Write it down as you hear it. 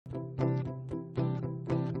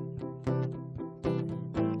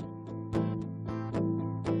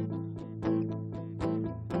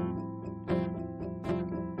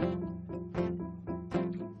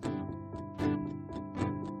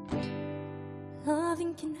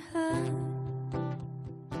Loving can hurt.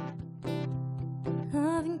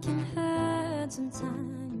 Loving can hurt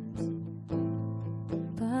sometimes,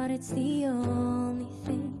 but it's the only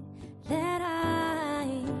thing that I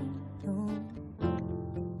know.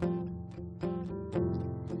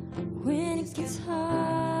 When it gets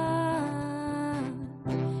hard,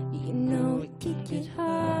 you know it can get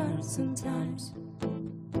hard sometimes,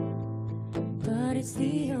 but it's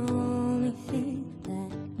the only thing that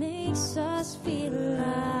makes us feel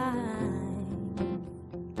alive.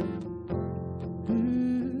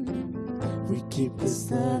 We keep this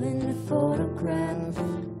love in a photograph.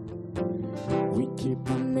 We keep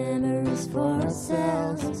our memories for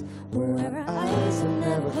ourselves, where our eyes are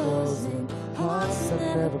never closing, hearts are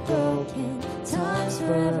never broken, time's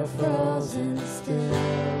forever frozen still.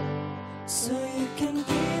 So you can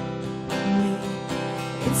keep me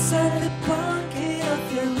inside the pocket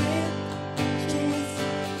of your lip, just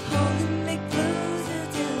holding me closer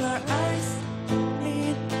till our eyes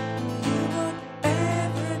meet. You won't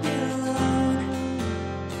ever be alone.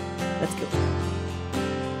 Let's go.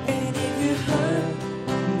 And if you hurt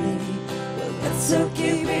me, well, that's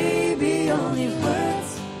okay, baby. Only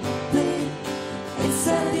words, please.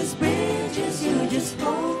 Inside these bridges, you just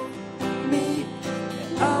hold me.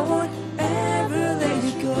 I won't ever let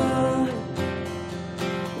you go.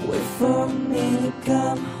 Wait for me to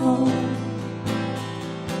come home.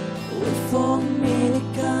 Wait for me to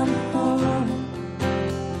come home.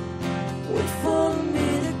 Wait for me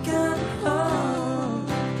to come home.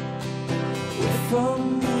 Wait for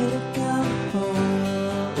me to come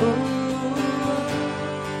home.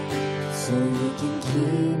 So you can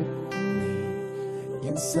keep me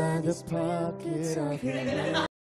inside the pocket of your love.